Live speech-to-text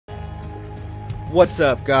What's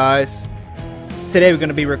up, guys? Today we're going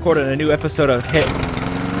to be recording a new episode of Hit.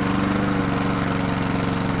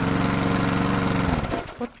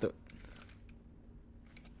 What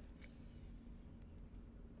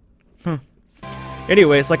the?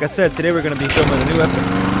 Anyways, like I said, today we're going to be filming a new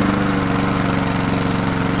episode.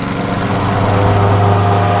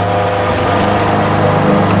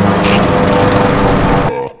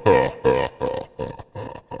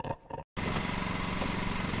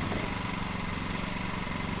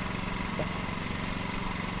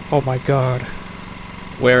 Oh my god.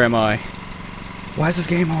 Where am I? Why is this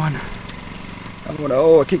game on? I don't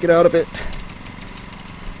know, I can't get out of it.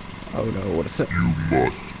 Oh no, what is it? You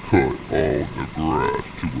must cut all the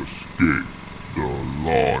grass to escape the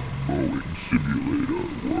lawn mowing simulator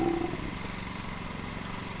world.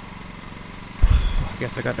 I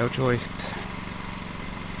guess I got no choice.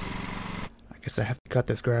 I guess I have to cut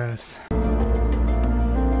this grass.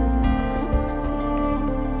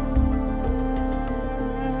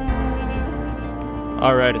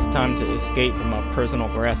 Alright, it's time to escape from my personal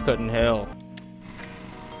grass cutting hell.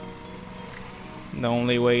 The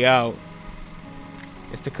only way out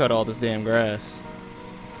is to cut all this damn grass.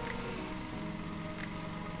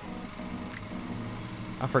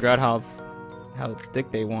 I forgot how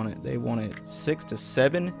thick they want it. They want it 6 to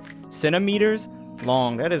 7 centimeters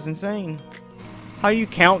long. That is insane. How you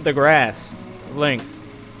count the grass length?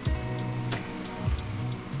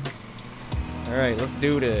 Alright, let's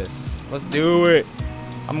do this. Let's do it.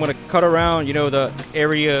 I'm gonna cut around, you know, the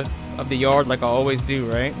area of the yard like I always do,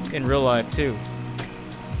 right? In real life too.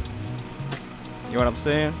 You know what I'm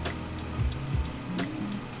saying?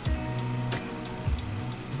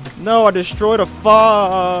 No, I destroyed a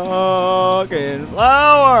fucking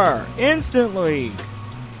flower instantly.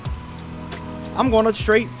 I'm going to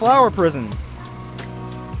straight flower prison.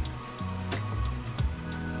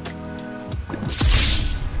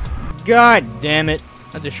 God damn it.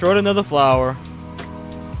 I destroyed another flower.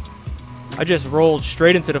 I just rolled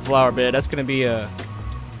straight into the flower bed. That's gonna be a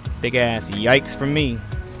big ass yikes from me.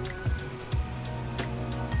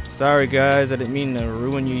 Sorry guys, I didn't mean to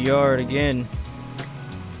ruin your yard again.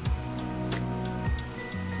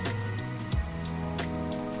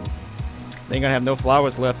 They ain't gonna have no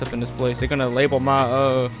flowers left up in this place. They're gonna label my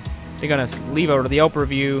they're gonna leave a Yelp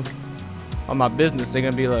review on my business. They're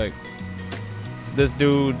gonna be like, this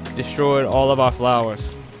dude destroyed all of our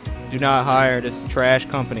flowers. Do not hire this trash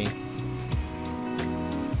company.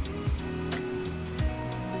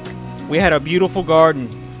 We had a beautiful garden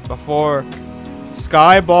before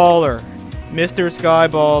Skyballer, Mr.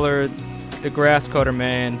 Skyballer, the grass cutter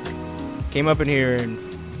man, came up in here and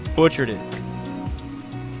butchered it.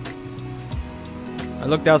 I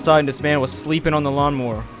looked outside and this man was sleeping on the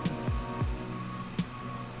lawnmower.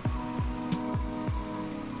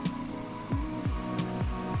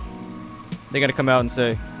 They're gonna come out and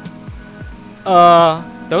say,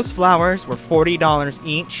 those flowers were $40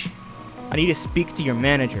 each. I need to speak to your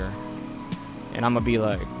manager. And I'm gonna be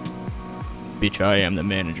like, bitch, I am the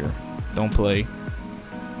manager. Don't play.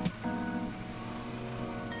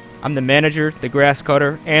 I'm the manager, the grass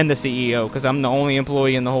cutter, and the CEO, because I'm the only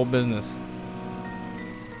employee in the whole business.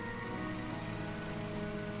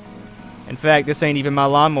 In fact, this ain't even my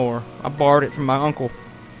lawnmower. I borrowed it from my uncle.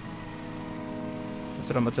 That's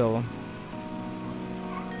what I'm gonna tell him.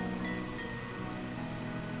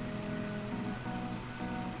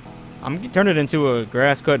 I'm turning it into a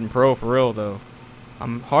grass cutting pro for real though.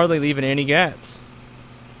 I'm hardly leaving any gaps.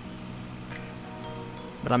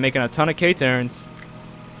 But I'm making a ton of K-turns.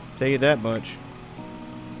 Tell you that much.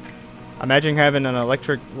 Imagine having an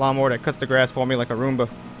electric lawnmower that cuts the grass for me like a Roomba.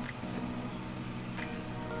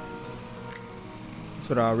 That's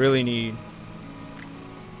what I really need.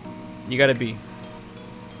 You gotta be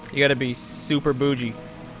super bougie.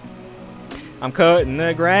 I'm cutting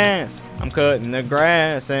the grass. I'm cutting the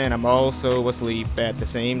grass and I'm also asleep at the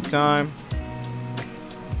same time.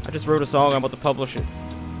 I just wrote a song. I'm about to publish it.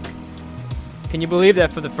 Can you believe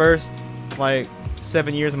that for the first, like,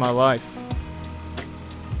 7 years of my life,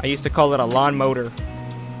 I used to call it a lawn motor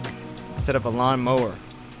instead of a lawn mower?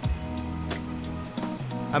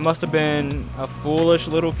 I must have been a foolish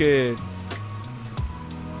little kid.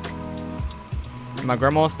 My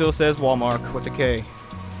grandma still says Walmart with a K.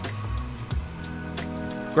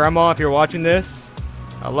 Grandma, if you're watching this,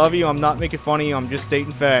 I love you. I'm not making fun of you. I'm just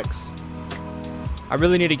stating facts. I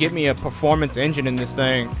really need to get me a performance engine in this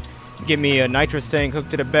thing. Get me a nitrous tank hooked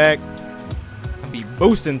to the back. I'll be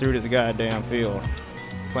boosting through this goddamn field.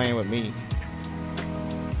 Playing with me.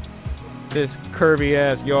 This curvy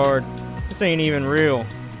ass yard. This ain't even real.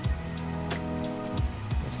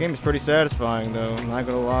 This game is pretty satisfying though, I'm not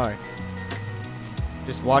gonna lie.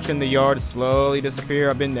 Just watching the yard slowly disappear.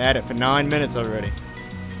 I've been at it for 9 minutes already.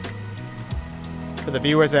 For the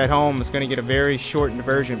viewers at home, it's going to get a very shortened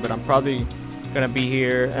version, but I'm probably going to be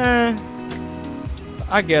here,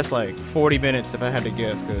 I guess like 40 minutes if I had to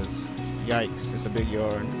guess, because yikes, it's a big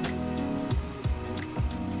yard.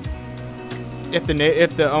 If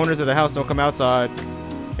the owners of the house don't come outside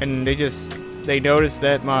and they notice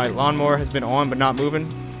that my lawnmower has been on but not moving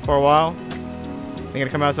for a while, they're going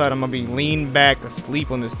to come outside. I'm going to be leaned back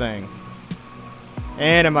asleep on this thing.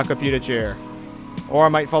 And in my computer chair. Or I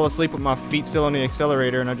might fall asleep with my feet still on the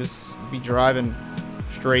accelerator and I'll just be driving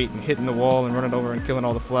straight and hitting the wall and running over and killing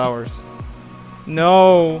all the flowers.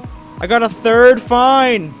 No! I got a 3rd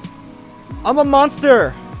fine! I'm a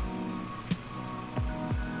monster!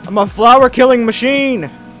 I'm a flower killing machine!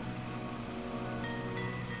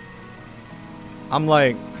 I'm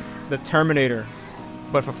like the Terminator,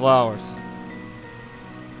 but for flowers.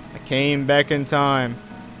 I came back in time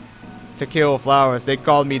to kill flowers. They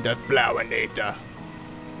called me the Flowernator.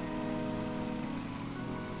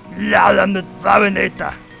 Yeah, I'm the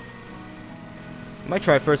Flowernator. I might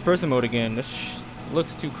try first person mode again. This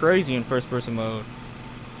looks too crazy in first person mode.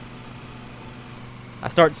 I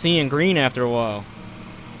start seeing green after a while.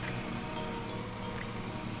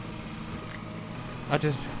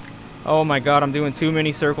 Oh my god, I'm doing too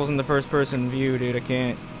many circles in the first person view, dude. I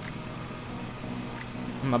can't.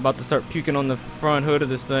 I'm about to start puking on the front hood of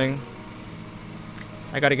this thing.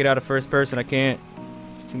 I gotta get out of first person. I can't.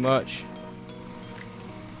 It's too much.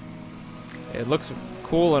 It looks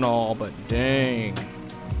cool and all, but dang.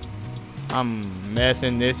 I'm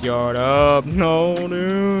messing this yard up. No,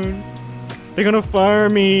 dude. They're gonna fire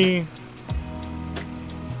me.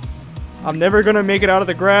 I'm never gonna make it out of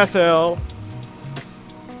the grass hell.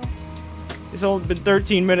 It's only been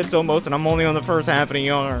 13 minutes almost, and I'm only on the first half of the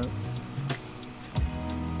yard.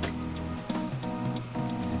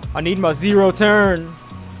 I need my 0 turn.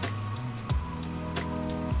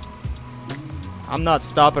 I'm not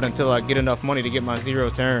stopping until I get enough money to get my 0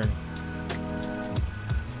 turn.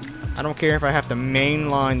 I don't care if I have to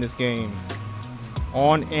mainline this game.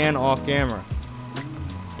 On and off camera.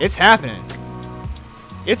 It's happening.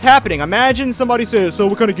 It's happening. Imagine somebody says, so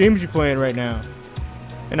what kind of games you playing right now?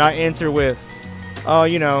 And I answer with, oh,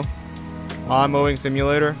 you know, Mowing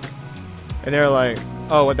Simulator. And they're like,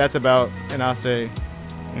 oh, what that's about? And I'll say,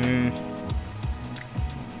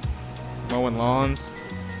 mowing lawns.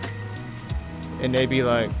 And they be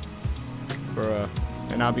like, bruh.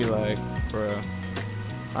 And I'll be like, bruh,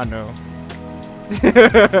 I know.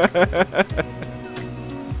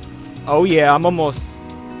 Oh yeah, I'm almost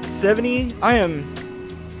 70. I am.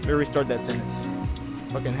 Let me restart that sentence.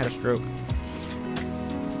 Fucking had a stroke.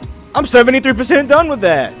 I'm 73% done with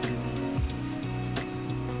that.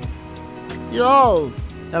 Yo,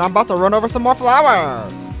 and I'm about to run over some more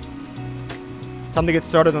flowers. Time to get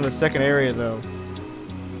started on the second area though.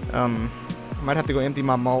 I might have to go empty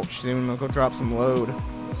my mulch soon. I'll go drop some load.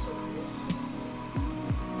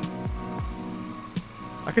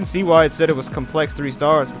 I can see why it said it was complex 3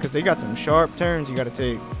 stars, because they got some sharp turns you gotta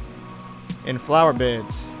take in flower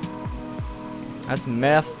beds. That's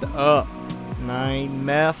methed up.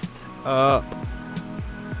 Methed up.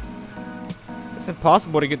 It's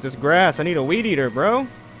impossible to get this grass. I need a weed eater, bro.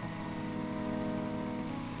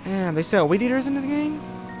 Damn, they sell weed eaters in this game?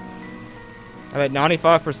 I'm at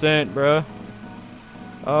 95%, bro.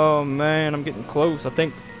 Oh man, I'm getting close. I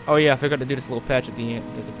think. Oh yeah, I forgot to do this little patch at the end,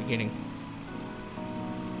 at the beginning.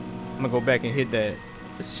 I'm gonna go back and hit that.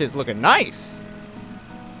 This shit's looking nice.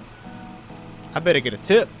 I better get a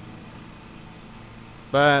tip.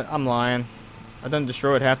 But I'm lying. I done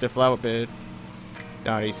destroyed half their flower bed.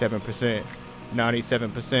 97%.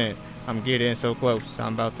 97%. I'm getting so close.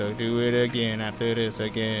 I'm about to do it again after this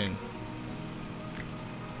again.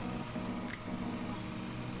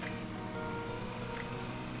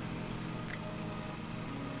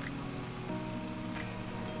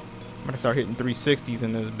 I'm gonna start hitting 360s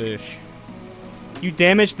in this bitch. You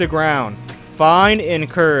damaged the ground. Fine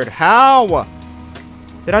incurred. How?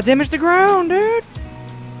 Did I damage the ground, dude?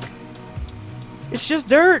 It's just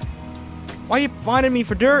dirt. Why are you finding me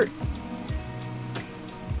for dirt?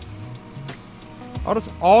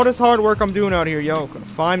 All this hard work I'm doing out here, yo. Gonna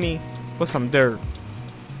find me for some dirt.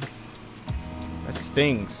 That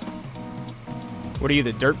stings. What are you,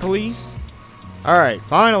 the dirt police? Alright,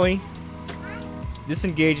 finally.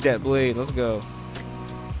 Disengage that blade. Let's go.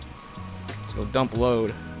 Let's go dump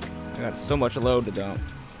load. I got so much load to dump.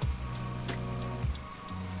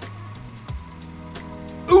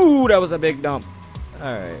 Ooh, that was a big dump.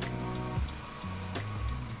 Alright.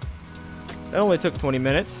 That only took 20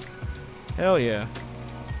 minutes. Hell yeah.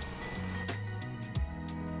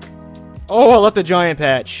 Oh, I left a giant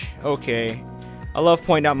patch. Okay. I love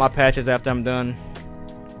pointing out my patches after I'm done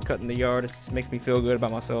cutting the yard. It makes me feel good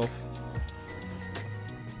about myself.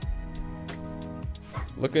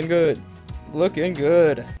 Looking good. Looking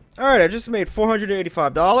good. Alright, I just made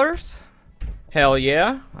 $485. Hell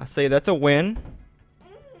yeah. I say that's a win.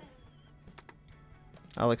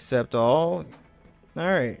 I'll accept all.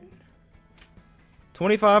 Alright.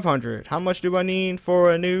 $2,500. How much do I need for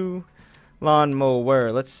a new lawn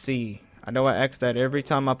mower? Let's see. I know I ask that every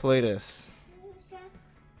time I play this.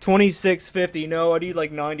 $26.50. No, I need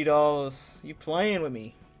like $90. You playing with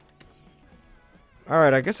me?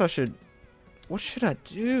 Alright, I guess I should... What should I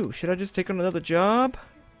do? Should I just take on another job?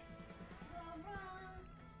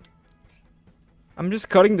 I'm just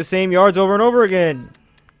cutting the same yards over and over again.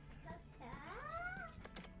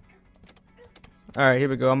 Alright, here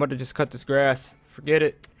we go. I'm about to just cut this grass. Forget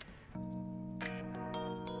it.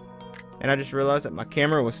 And I just realized that my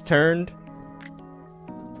camera was turned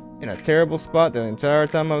in a terrible spot the entire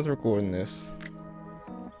time I was recording this.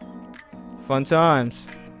 Fun times.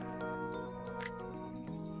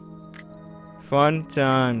 Fun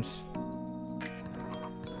times.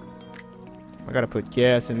 I gotta put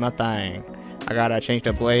gas in my thing. I gotta change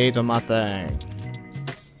the blades on my thing.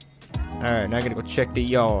 Alright, now I gotta go check the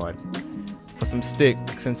yard for some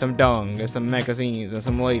sticks and some dung and some magazines and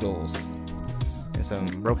some ladles and some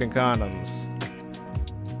broken condoms.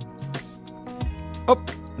 Oh,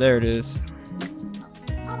 there it is.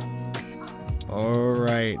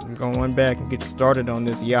 Alright, I'm going back and get started on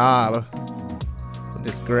this job.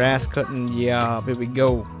 This grass cutting job. Here we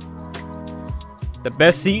go. The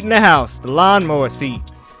best seat in the house, the lawnmower seat.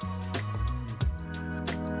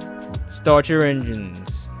 Start your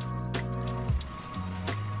engines.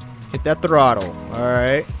 Hit that throttle.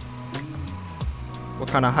 Alright. What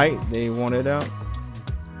kind of height they wanted out?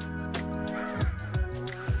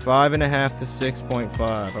 5.5 to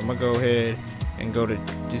 6.5. I'm gonna go ahead and go to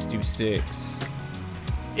just do 6.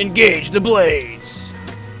 Engage the blades.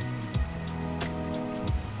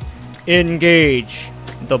 Engage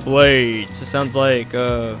the blades. It sounds like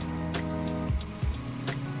the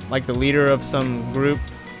leader of some group,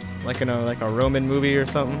 like in a Roman movie or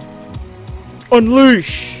something.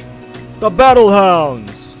 Unleash the battle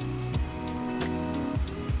hounds.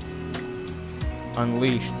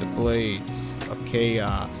 Unleash the blades of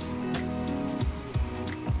chaos.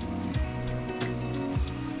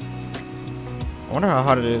 I wonder how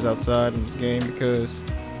hot it is outside in this game, because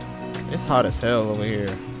it's hot as hell over here.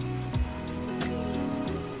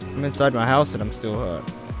 I'm inside my house and I'm still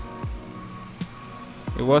hot.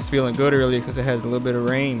 It was feeling good earlier because it had a little bit of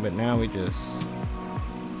rain, but now we just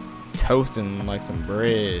toasting like some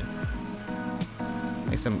bread.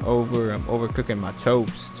 Like I'm overcooking my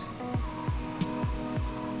toast.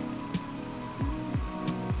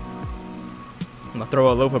 I'm gonna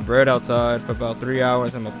throw a loaf of bread outside for about 3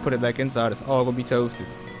 hours. I'm gonna put it back inside. It's all gonna be toasted.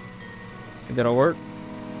 Think that'll work?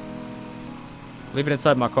 Leave it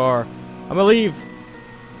inside my car. I'm gonna leave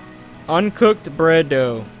uncooked bread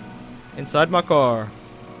dough inside my car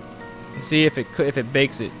and see if it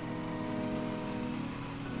bakes it.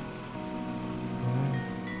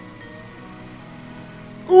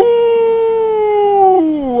 Ooh!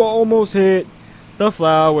 Almost hit the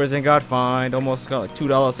flowers and got fined. Almost got like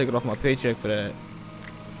 $2 taken off my paycheck for that.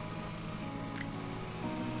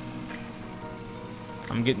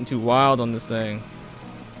 I'm getting too wild on this thing.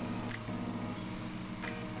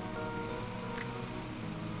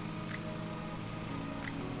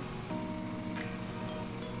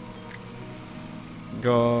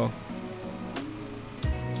 Go.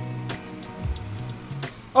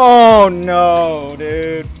 Oh no,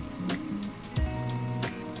 dude.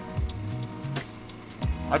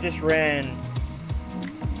 I just ran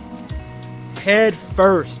head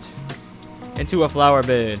first into a flower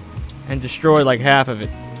bed and destroyed like half of it.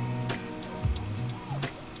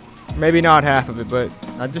 Maybe not half of it, but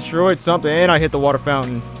I destroyed something and I hit the water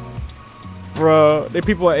fountain. Bruh, the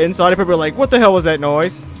people inside, people are like, what the hell was that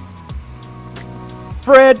noise?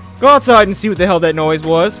 Fred, go outside and see what the hell that noise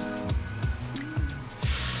was.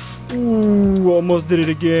 Ooh, almost did it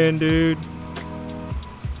again, dude.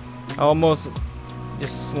 I almost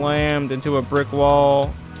just slammed into a brick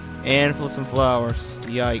wall and flipped some flowers.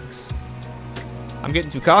 Yikes. I'm getting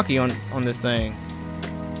too cocky on this thing.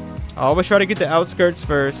 I always try to get the outskirts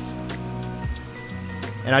first.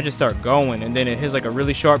 And I just start going. And then it hits like a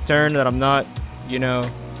really sharp turn that I'm not, you know,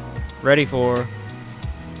 ready for.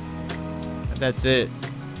 That's it.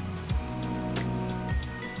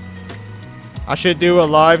 I should do a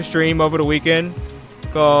live stream over the weekend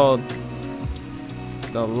called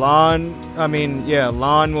the Lawn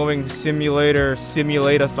Mowing Simulator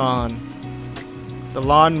Simulate-a-thon. The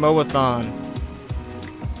lawn mowathon.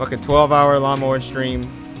 Fucking 12-hour lawnmower stream.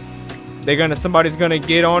 Somebody's gonna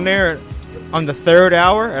get on there on the 3rd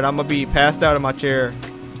hour, and I'm gonna be passed out in my chair.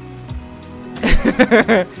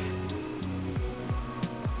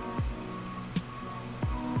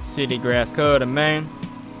 City grass cutting, man.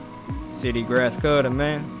 City grass cutting,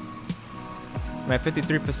 man. I'm at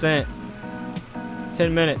 53%.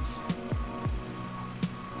 10 minutes.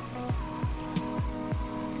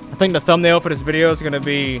 I think the thumbnail for this video is gonna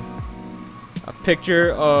be a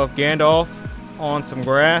picture of Gandalf on some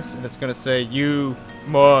grass, and it's gonna say, "You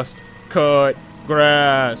must cut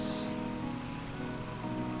grass."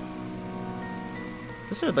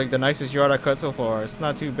 This is like the nicest yard I cut so far. It's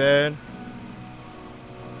not too bad,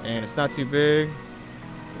 and it's not too big.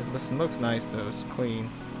 It looks nice though. It's clean.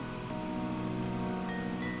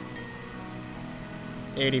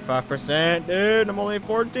 85%, dude. I'm only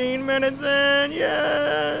 14 minutes in.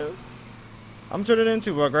 Yes. I'm turning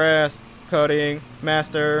into a grass cutting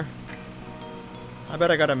master. I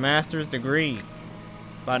bet I got a master's degree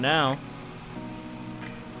by now.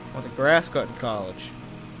 I went to grass cutting college.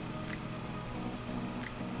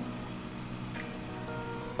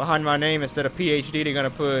 Behind my name, instead of PhD, they're gonna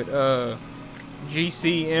put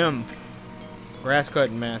GCM, grass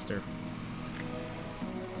cutting master.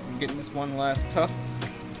 I'm getting this one last tuft,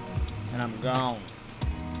 and I'm gone.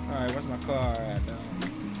 All right, where's my car at?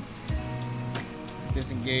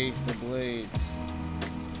 Disengage the blades.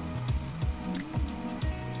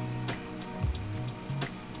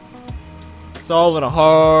 It's all in a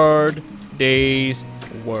hard day's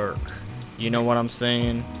work. You know what I'm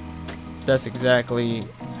saying? That's exactly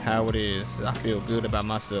how it is. I feel good about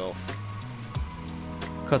myself.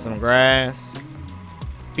 Cut some grass,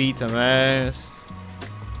 beat some ass,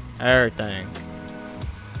 everything.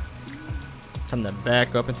 Time to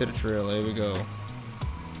back up into the trail. Here we go.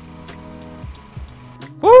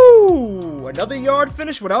 Woo! Another yard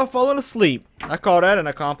finished without falling asleep. I call that an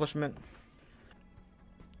accomplishment.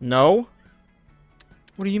 No?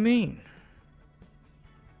 What do you mean?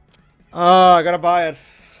 Oh, I gotta buy it.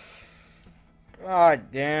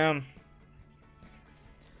 God damn.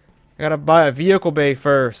 I gotta buy a vehicle bay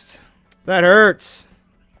first. That hurts.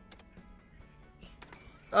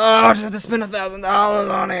 Oh, I just have to spend $1,000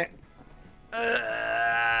 on it.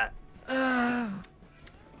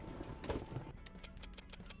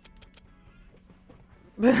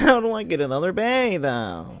 But how do I get another bay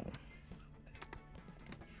though?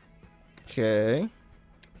 Okay.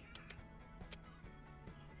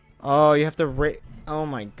 Oh, you have to wait. Oh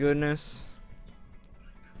my goodness.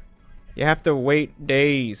 You have to wait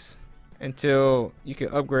days until you can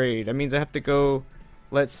upgrade. That means I have to go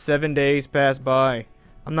let 7 days pass by.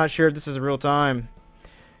 I'm not sure if this is real time.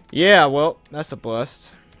 Yeah, well, that's a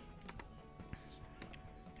bust.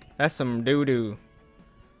 That's some doo-doo.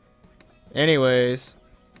 Anyways.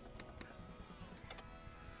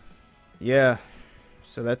 Yeah.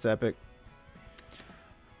 So that's epic.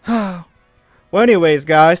 Well, anyways,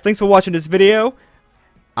 guys, thanks for watching this video.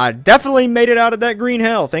 I definitely made it out of that green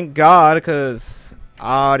hell. Thank God, because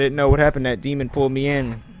I didn't know what happened. That demon pulled me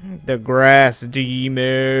in. The grass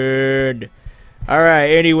demon.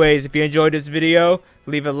 Alright, anyways, if you enjoyed this video,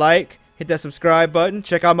 leave a like. Hit that subscribe button.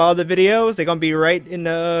 Check out my other videos. They're going to be right in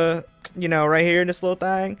the, right here in this little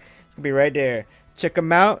thing. It's going to be right there. Check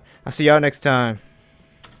them out. I'll see y'all next time.